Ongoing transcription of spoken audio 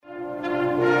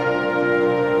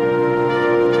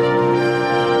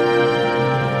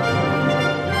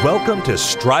Welcome to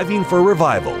Striving for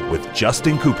Revival with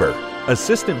Justin Cooper,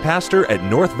 Assistant Pastor at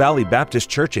North Valley Baptist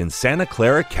Church in Santa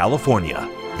Clara, California.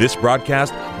 This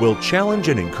broadcast will challenge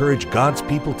and encourage God's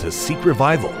people to seek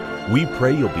revival. We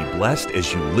pray you'll be blessed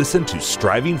as you listen to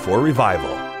Striving for Revival.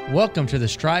 Welcome to the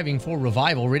Striving for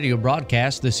Revival radio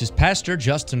broadcast. This is Pastor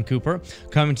Justin Cooper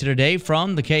coming to today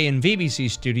from the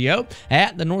KNVBC studio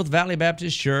at the North Valley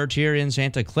Baptist Church here in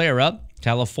Santa Clara,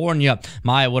 California.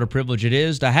 My, what a privilege it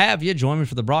is to have you join me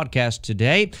for the broadcast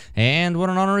today, and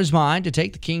what an honor is mine to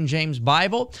take the King James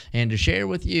Bible and to share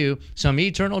with you some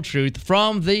eternal truth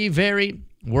from the very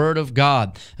Word of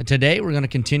God. Today we're going to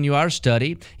continue our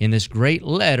study in this great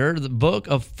letter, the book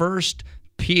of 1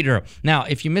 Peter. Now,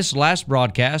 if you missed last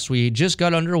broadcast, we just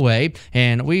got underway,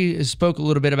 and we spoke a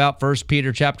little bit about 1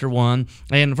 Peter chapter 1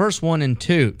 and verse 1 and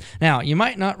 2. Now, you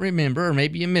might not remember, or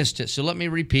maybe you missed it, so let me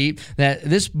repeat that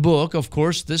this book, of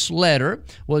course, this letter,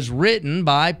 was written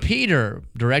by Peter,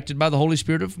 directed by the Holy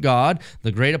Spirit of God,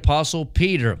 the great apostle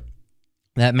Peter.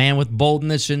 That man with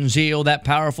boldness and zeal, that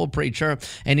powerful preacher,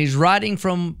 and he's writing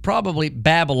from probably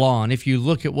Babylon, if you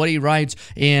look at what he writes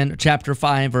in chapter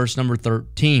 5, verse number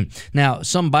 13. Now,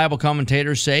 some Bible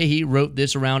commentators say he wrote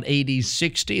this around AD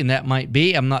 60, and that might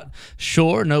be. I'm not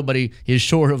sure. Nobody is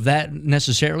sure of that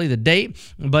necessarily, the date,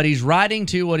 but he's writing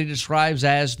to what he describes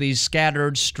as these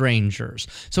scattered strangers.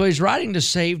 So he's writing to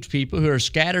saved people who are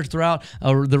scattered throughout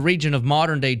the region of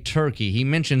modern-day Turkey. He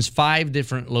mentions 5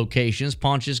 different locations: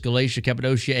 Pontus, Galatia, Cappadocia,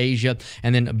 Asia,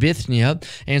 and then Bithynia.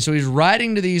 And so he's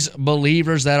writing to these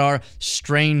believers that are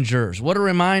strangers. What a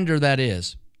reminder that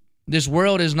is. This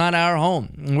world is not our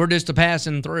home. We're just a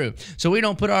passing through. So we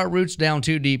don't put our roots down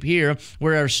too deep here.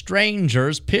 We're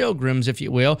strangers, pilgrims, if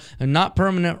you will, and not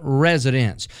permanent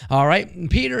residents. All right?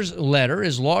 Peter's letter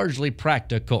is largely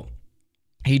practical.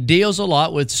 He deals a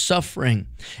lot with suffering,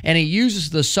 and he uses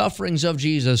the sufferings of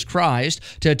Jesus Christ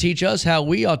to teach us how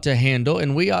we ought to handle,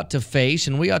 and we ought to face,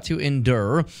 and we ought to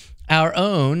endure our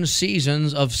own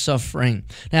seasons of suffering.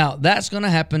 Now, that's going to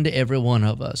happen to every one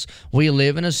of us. We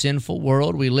live in a sinful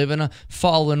world. We live in a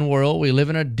fallen world. We live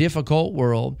in a difficult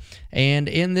world. And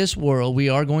in this world, we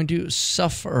are going to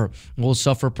suffer. We'll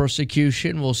suffer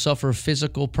persecution. We'll suffer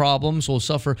physical problems. We'll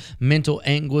suffer mental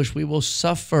anguish. We will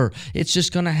suffer. It's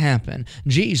just going to happen.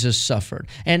 Jesus suffered.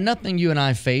 And nothing you and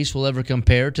I face will ever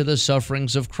compare to the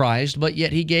sufferings of Christ, but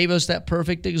yet he gave us that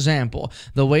perfect example,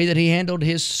 the way that he handled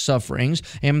his sufferings.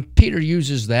 And Peter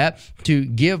uses that to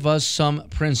give us some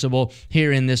principle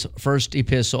here in this first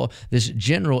epistle, this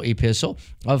general epistle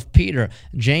of Peter.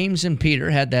 James and Peter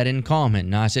had that in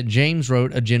common. Now, I said James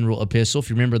wrote a general epistle,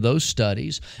 if you remember those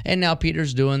studies, and now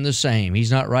Peter's doing the same.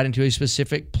 He's not writing to a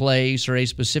specific place or a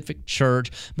specific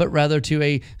church, but rather to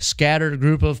a scattered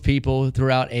group of people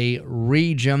throughout a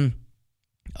region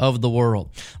of the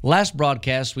world. Last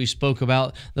broadcast, we spoke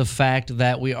about the fact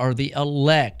that we are the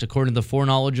elect according to the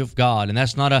foreknowledge of God, and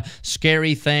that's not a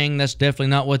scary thing. That's definitely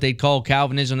not what they call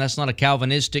Calvinism. That's not a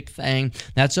Calvinistic thing.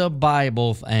 That's a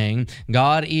Bible thing.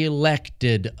 God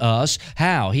elected us.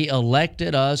 How? He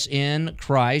elected us in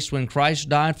Christ when Christ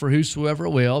died for whosoever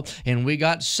will, and we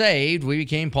got saved. We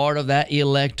became part of that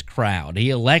elect crowd. He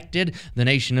elected the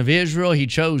nation of Israel. He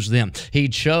chose them. He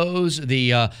chose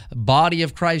the body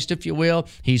of Christ, if you will.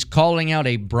 He's calling out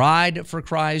a bride for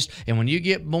Christ, and when you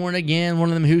get born again, one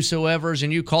of them whosoevers,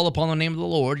 and you call upon the name of the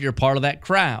Lord, you're part of that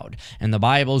crowd. And the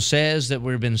Bible says that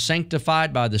we've been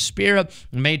sanctified by the Spirit,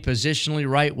 made positionally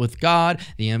right with God,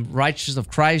 the righteousness of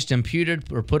Christ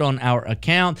imputed or put on our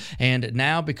account, and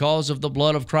now because of the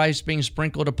blood of Christ being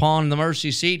sprinkled upon the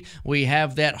mercy seat, we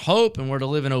have that hope, and we're to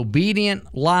live an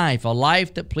obedient life, a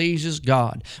life that pleases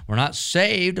God. We're not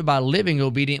saved by living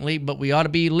obediently, but we ought to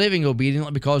be living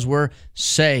obediently because we're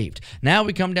saved. Now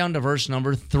we come down to verse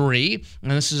number 3,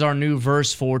 and this is our new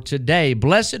verse for today.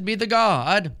 Blessed be the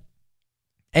God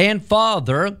and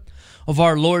Father of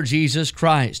our Lord Jesus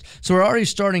Christ. So we're already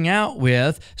starting out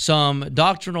with some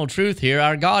doctrinal truth here.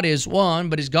 Our God is one,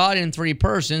 but He's God in 3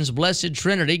 persons, blessed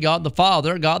Trinity, God the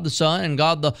Father, God the Son, and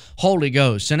God the Holy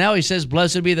Ghost. So now he says,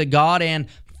 blessed be the God and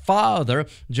Father,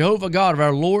 Jehovah God of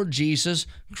our Lord Jesus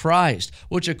Christ,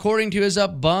 which according to his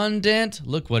abundant,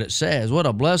 look what it says, what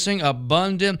a blessing,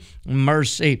 abundant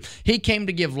mercy. He came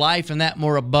to give life and that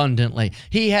more abundantly.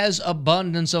 He has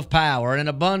abundance of power and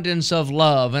abundance of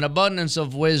love and abundance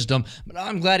of wisdom, but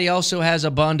I'm glad he also has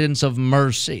abundance of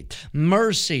mercy.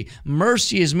 Mercy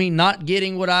is me not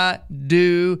getting what I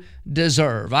do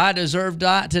deserve. I deserve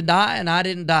to die and I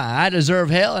didn't die. I deserve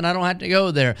hell and I don't have to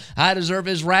go there. I deserve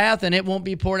his wrath and it won't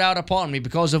be poured out upon me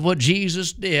because of what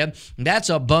Jesus did. That's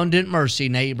a abundant mercy,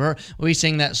 neighbor. We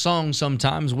sing that song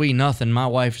sometimes. We nothing. My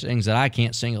wife sings it. I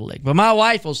can't sing a lick, but my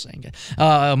wife will sing it.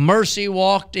 Mercy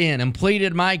walked in and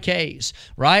pleaded my case,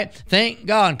 right? Thank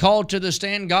God. Called to the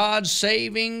stand God's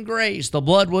saving grace. The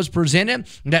blood was presented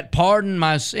that pardoned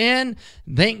my sin.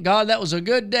 Thank God that was a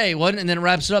good day, wasn't it? And then it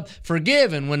wraps it up.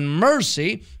 Forgiven when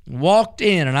mercy walked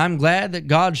in. And I'm glad that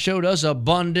God showed us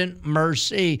abundant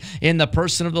mercy in the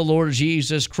person of the Lord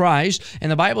Jesus Christ.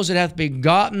 And the Bible said, hath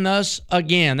begotten us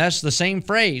again. That's the same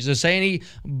phrase. It's saying He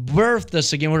birthed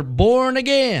us again. We're born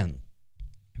again.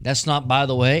 That's not, by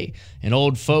the way, an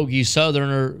old fogey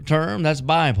Southerner term. That's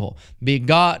Bible.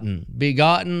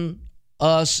 Begotten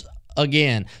us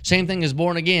again. Same thing as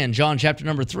born again. John chapter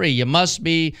number 3. You must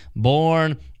be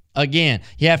born again.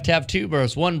 You have to have two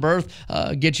births. One birth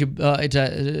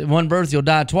one birth you'll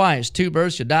die twice. Two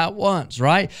births you'll die once,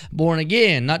 right? Born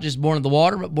again, not just born of the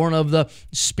water, but born of the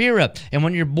Spirit. And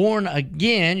when you're born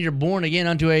again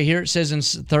unto a, here it says in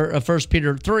 1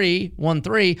 Peter 3,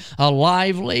 a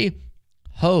lively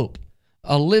hope,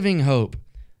 a living hope,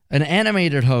 an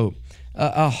animated hope,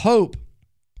 a hope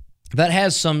that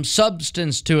has some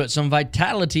substance to it, some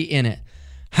vitality in it.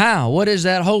 How? What is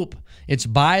that hope? It's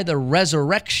by the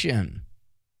resurrection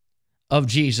of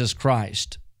Jesus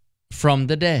Christ from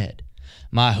the dead.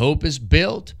 My hope is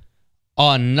built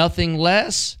on nothing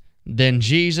less than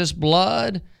Jesus'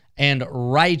 blood and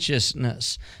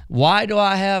righteousness. Why do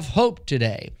I have hope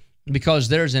today? Because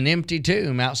there's an empty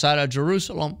tomb outside of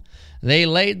Jerusalem. They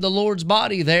laid the Lord's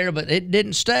body there, but it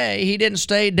didn't stay. He didn't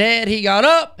stay dead. He got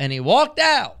up and He walked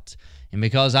out. And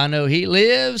because I know He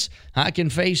lives, I can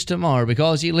face tomorrow.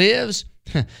 Because He lives,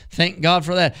 thank God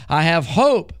for that. I have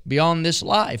hope beyond this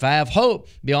life. I have hope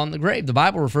beyond the grave. The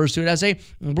Bible refers to it as a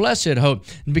blessed hope.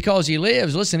 And because He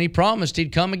lives, listen, He promised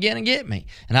He'd come again and get me.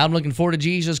 And I'm looking forward to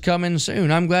Jesus coming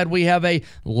soon. I'm glad we have a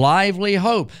lively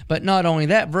hope. But not only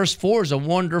that, verse 4 is a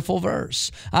wonderful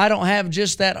verse. I don't have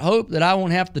just that hope that I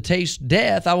won't have to taste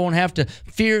death. I won't have to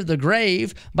fear the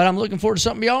grave. But I'm looking forward to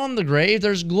something beyond the grave.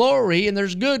 There's glory and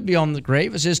there's good beyond the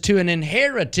grave. It says to an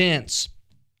inheritance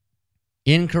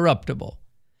incorruptible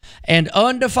and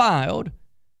undefiled,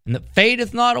 and that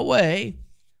fadeth not away,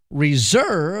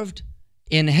 reserved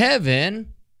in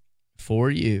heaven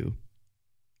for you.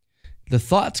 The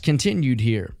thoughts continued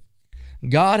here.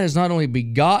 God has not only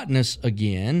begotten us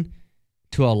again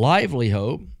to a lively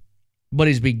hope, but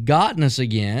He's begotten us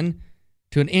again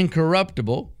to an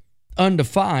incorruptible,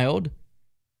 undefiled,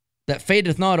 that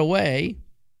fadeth not away,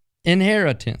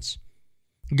 inheritance.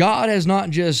 God has not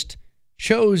just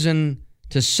chosen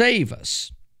to save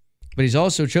us, but He's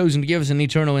also chosen to give us an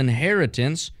eternal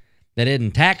inheritance that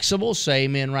isn't taxable. Say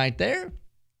amen right there.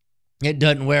 It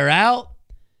doesn't wear out.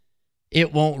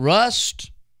 It won't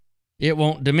rust. It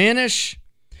won't diminish.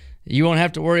 You won't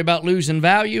have to worry about losing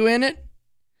value in it.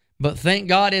 But thank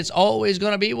God it's always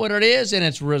going to be what it is, and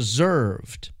it's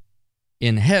reserved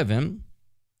in heaven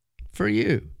for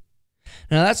you.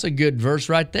 Now that's a good verse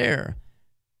right there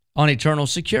on eternal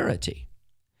security.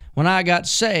 When I got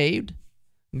saved,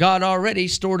 God already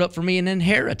stored up for me an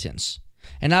inheritance.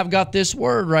 And I've got this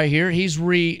word right here. He's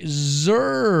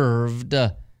reserved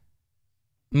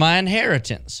my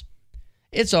inheritance.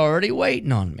 It's already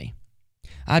waiting on me.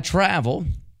 I travel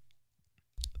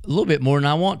a little bit more than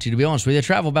I want to be honest with you. I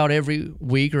travel about every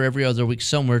week or every other week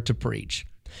somewhere to preach.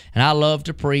 And I love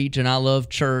to preach, and I love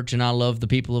church, and I love the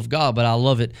people of God, but I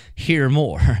love it here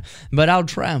more. But I'll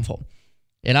travel,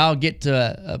 and I'll get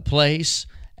to a place,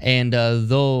 and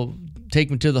they'll take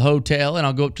me to the hotel, and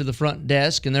I'll go up to the front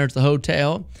desk, and there at the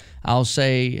hotel, I'll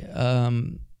say,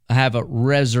 I have a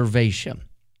reservation.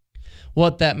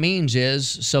 What that means is,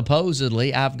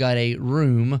 supposedly, I've got a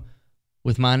room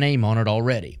with my name on it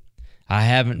already. I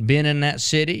haven't been in that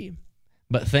city,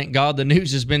 but thank God the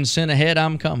news has been sent ahead,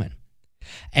 I'm coming.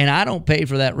 And I don't pay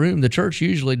for that room. The church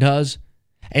usually does.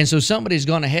 And so somebody's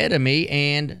gone ahead of me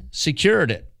and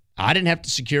secured it. I didn't have to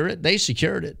secure it. They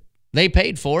secured it. They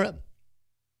paid for it.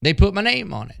 They put my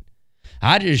name on it.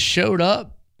 I just showed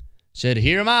up, said,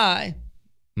 here am I,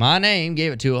 my name,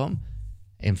 gave it to them,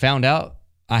 and found out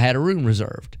I had a room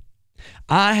reserved.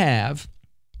 I have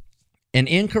an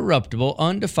incorruptible,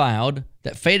 undefiled,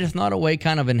 that fadeth not away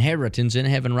kind of inheritance in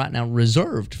heaven right now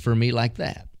reserved for me like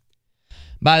that.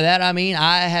 By that I mean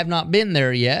I have not been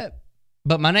there yet,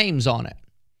 but my name's on it.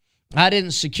 I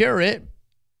didn't secure it,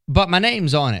 but my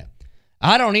name's on it.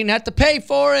 I don't even have to pay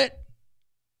for it,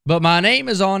 but my name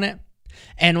is on it.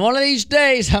 And one of these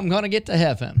days I'm going to get to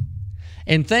heaven.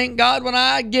 And thank God when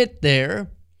I get there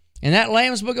and that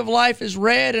Lamb's Book of Life is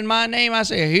read and my name, I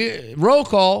say, here, roll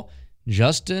call,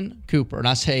 Justin Cooper. And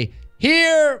I say,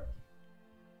 here,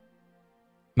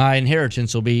 my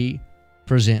inheritance will be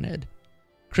presented.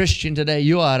 Christian, today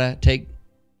you ought to take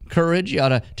courage, you ought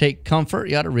to take comfort,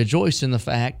 you ought to rejoice in the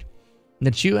fact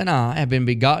that you and I have been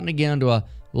begotten again to a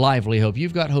lively hope.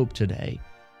 You've got hope today.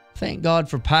 Thank God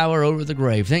for power over the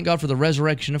grave. Thank God for the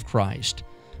resurrection of Christ.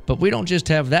 But we don't just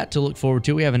have that to look forward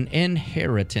to. We have an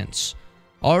inheritance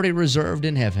already reserved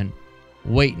in heaven,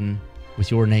 waiting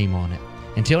with your name on it.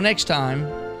 Until next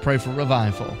time, pray for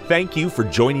revival. Thank you for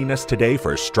joining us today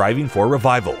for Striving for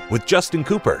Revival with Justin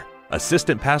Cooper,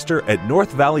 Assistant Pastor at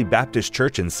North Valley Baptist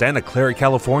Church in Santa Clara,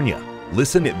 California.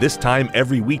 Listen at this time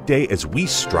every weekday as we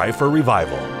strive for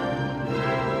revival.